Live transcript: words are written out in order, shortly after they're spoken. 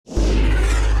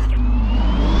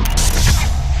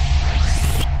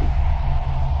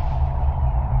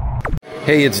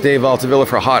Hey, it's Dave Altavilla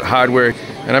for Hot Hardware,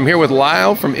 and I'm here with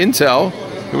Lyle from Intel,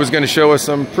 who is going to show us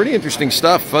some pretty interesting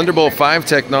stuff, Thunderbolt 5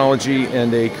 technology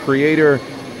and a creator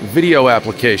video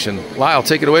application. Lyle,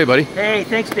 take it away, buddy. Hey,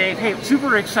 thanks, Dave. Hey,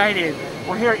 super excited.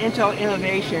 We're here at Intel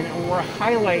Innovation, and we're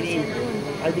highlighting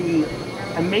the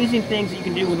amazing things that you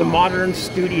can do with the modern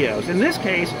studios. In this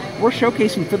case, we're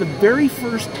showcasing for the very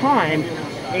first time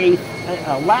a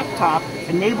laptop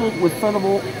enabled with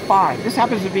Thunderbolt 5. This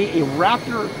happens to be a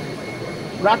Raptor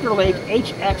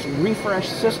Lake-HX refresh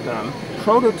system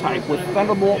prototype with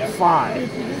Thunderbolt 5.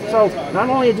 So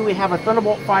not only do we have a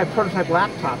Thunderbolt 5 prototype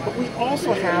laptop, but we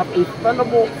also have a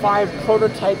Thunderbolt 5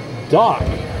 prototype dock.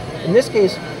 In this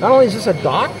case, not only is this a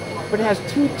dock, but it has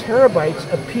 2 terabytes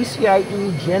of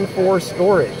PCIe Gen 4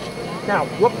 storage. Now,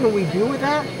 what can we do with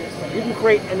that? We can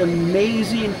create an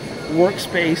amazing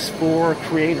workspace for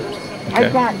creators. Okay.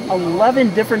 I've got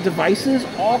 11 different devices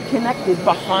all connected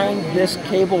behind this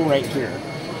cable right here.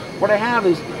 What I have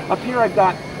is, up here I've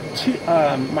got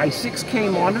my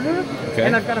 6K monitor, okay,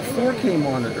 and I've got a 4K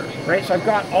monitor, right? So I've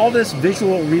got all this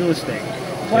visual real estate.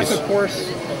 Plus, of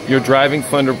course, you're driving a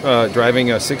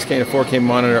 6K and a 4K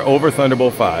monitor over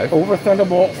Thunderbolt 5. Over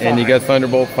Thunderbolt 5. And you got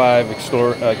Thunderbolt 5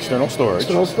 external storage.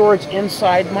 External storage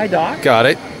inside my dock. Got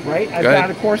it. Right? I've got,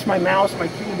 of course, my mouse, my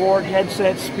keyboard,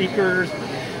 headset, speakers,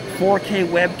 4K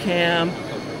webcam,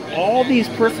 all these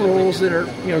peripherals that are,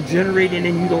 generating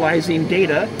and utilizing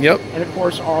data. Yep. And of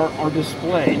course our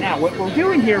display. Now, what we're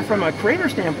doing here from a creator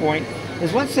standpoint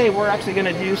is, let's say we're actually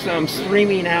going to do some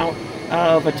streaming out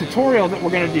of a tutorial that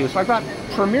we're going to do. So I've got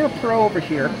Premiere Pro over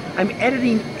here. I'm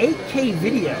editing 8K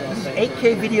video. This is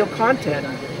 8K video content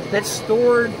that's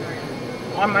stored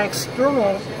on my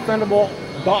external Thunderbolt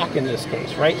dock in this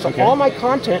case, right? So all my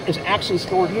content is actually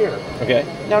stored here. Okay.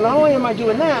 Now, not only am I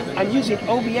doing that, I'm using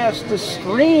OBS to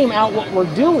stream out what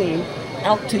we're doing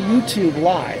out to YouTube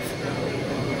Live.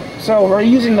 So we're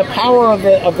using the power of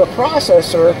the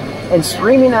processor and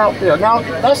streaming out there. Now,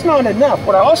 that's not enough.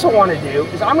 What I also want to do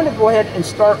is I'm going to go ahead and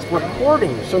start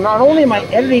recording. So not only am I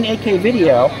editing 8K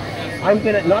video,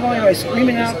 not only am I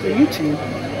streaming out to YouTube,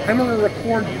 I'm going to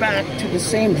record back to the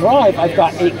same drive I've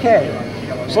got 8K.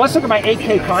 So let's look at my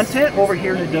 8K content over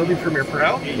here in Adobe Premiere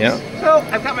Pro. Yeah. So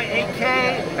I've got my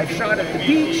 8K, I've shot at the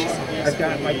beach, I've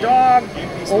got my dog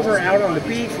out on the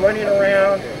beach running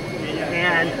around,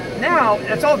 and now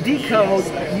it's all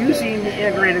decoded using the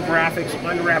integrated graphics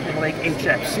on the Raptor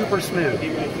Lake-HX, super smooth.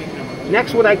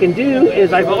 Next, what I can do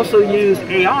is I've also used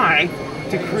AI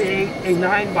to create a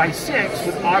 9x6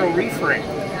 with auto reframe.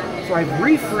 So I've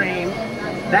reframed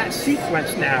that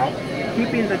sequence now,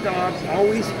 keeping the dog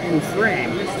always in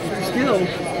frame, still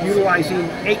utilizing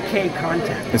 8K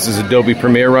content. This is Adobe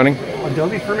Premiere running?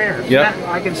 Adobe Premiere. Yeah. So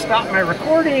I can stop my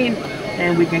recording,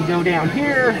 and we can go down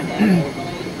here,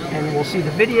 and we'll see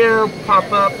the video pop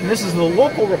up. And this is the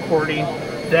local recording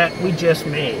that we just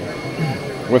made.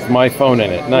 With my phone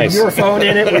in it. Nice. With your phone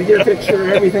in it, with your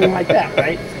picture, everything like that,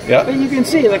 right? Yeah. But you can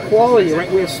see the quality, right?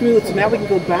 We have smooth, so now we can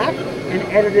go back and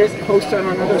edit it, post it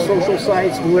on other social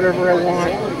sites, do whatever I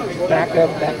want, backup,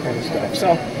 that kind of stuff.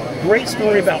 So, great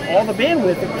story about all the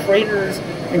bandwidth that creators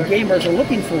and gamers are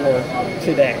looking for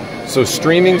today. So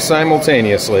streaming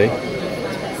simultaneously,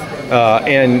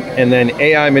 and then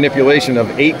AI manipulation of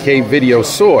 8K video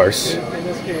source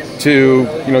to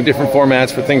different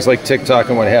formats for things like TikTok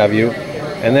and what have you,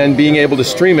 and then being able to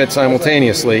stream it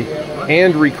simultaneously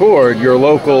and record your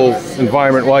local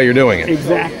environment while you're doing it.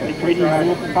 Exactly, creating your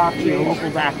local copy, your local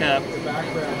backup,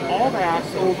 all that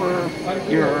over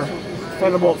your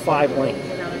Thunderbolt 5 link.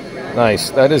 Nice.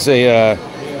 That is a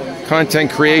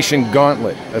content creation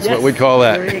gauntlet. That's what we'd call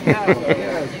that. There you go.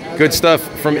 Yes. Good stuff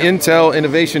from Intel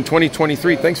Innovation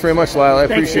 2023. Thanks very much, Lyle. I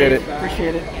appreciate it.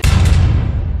 Appreciate it.